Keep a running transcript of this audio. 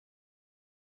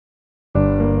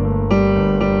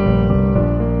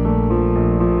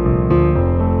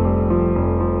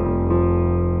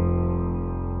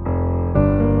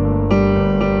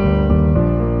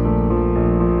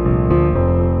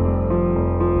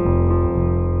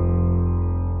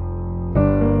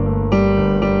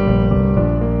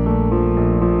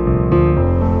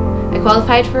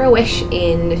qualified for a wish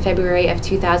in February of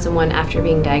 2001 after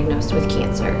being diagnosed with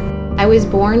cancer. I was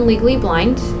born legally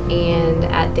blind, and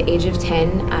at the age of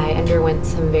 10 I underwent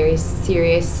some very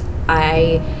serious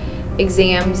eye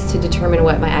exams to determine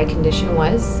what my eye condition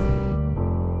was.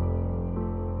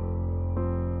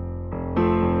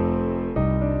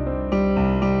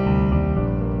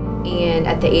 And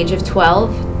at the age of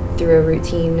 12, through a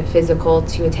routine physical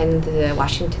to attend the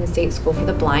Washington State School for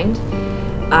the Blind,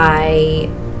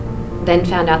 I then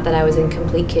found out that I was in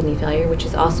complete kidney failure, which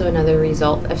is also another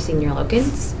result of senior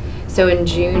locums. So in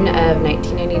June of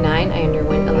 1999, I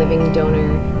underwent a living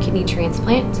donor kidney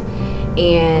transplant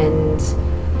and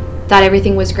thought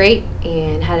everything was great,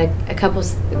 and had a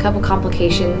couple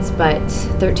complications, but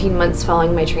 13 months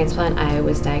following my transplant, I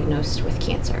was diagnosed with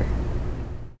cancer.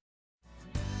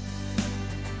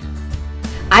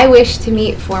 I wish to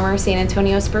meet former San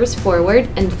Antonio Spurs forward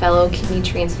and fellow kidney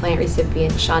transplant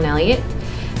recipient Sean Elliott.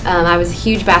 I was a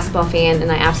huge basketball fan,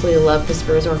 and I absolutely loved the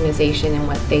Spurs organization and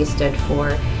what they stood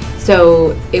for.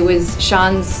 So it was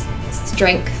Sean's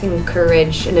strength and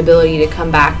courage and ability to come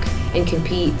back and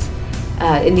compete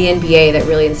in the NBA that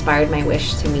really inspired my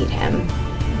wish to meet him.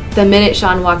 The minute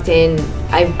Sean walked in,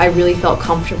 I really felt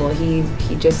comfortable. He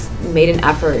just made an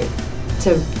effort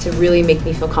to really make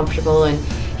me feel comfortable, and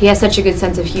he has such a good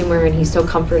sense of humor, and he's so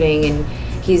comforting, and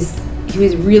he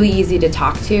was really easy to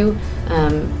talk to.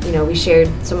 You know, we shared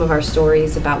some of our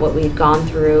stories about what we had gone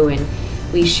through, and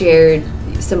we shared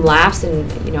some laughs, and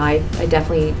you know, I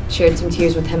definitely shared some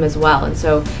tears with him as well. And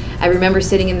so I remember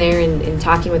sitting in there and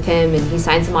talking with him, and he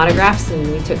signed some autographs,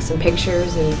 and we took some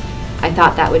pictures, and I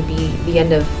thought that would be the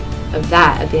end of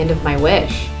that, at the end of my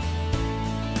wish.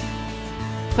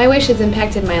 My wish has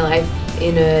impacted my life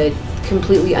in a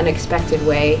completely unexpected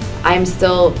way. I am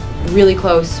still really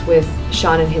close with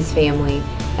Sean and his family,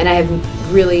 and I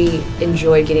have really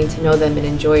enjoyed getting to know them and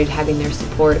enjoyed having their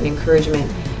support and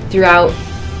encouragement throughout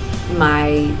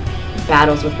my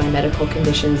battles with my medical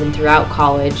conditions and throughout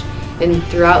college and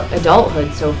throughout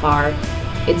adulthood so far.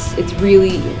 It's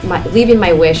really, leaving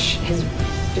my wish, has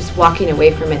just walking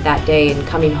away from it that day and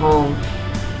coming home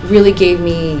really gave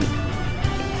me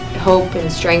hope and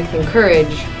strength and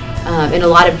courage, and a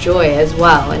lot of joy as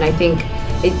well. And I think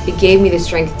it gave me the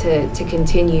strength to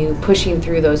continue pushing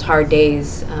through those hard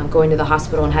days, going to the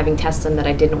hospital and having tests done that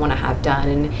I didn't want to have done.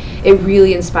 And it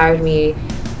really inspired me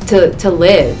to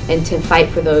live and to fight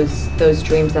for those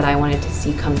dreams that I wanted to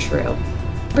see come true.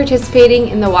 Participating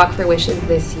in the Walk for Wishes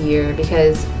this year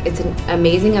because it's an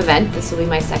amazing event. This will be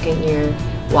my second year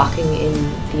walking in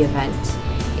the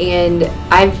event, and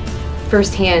I've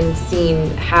firsthand seen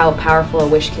how powerful a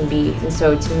wish can be. And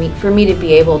so for me to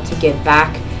be able to give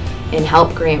back and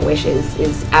help grant wishes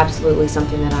is absolutely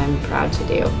something that I'm proud to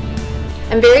do.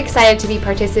 I'm very excited to be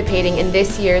participating in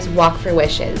this year's Walk for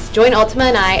Wishes. Join Ultima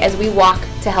and I as we walk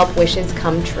to help wishes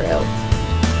come true.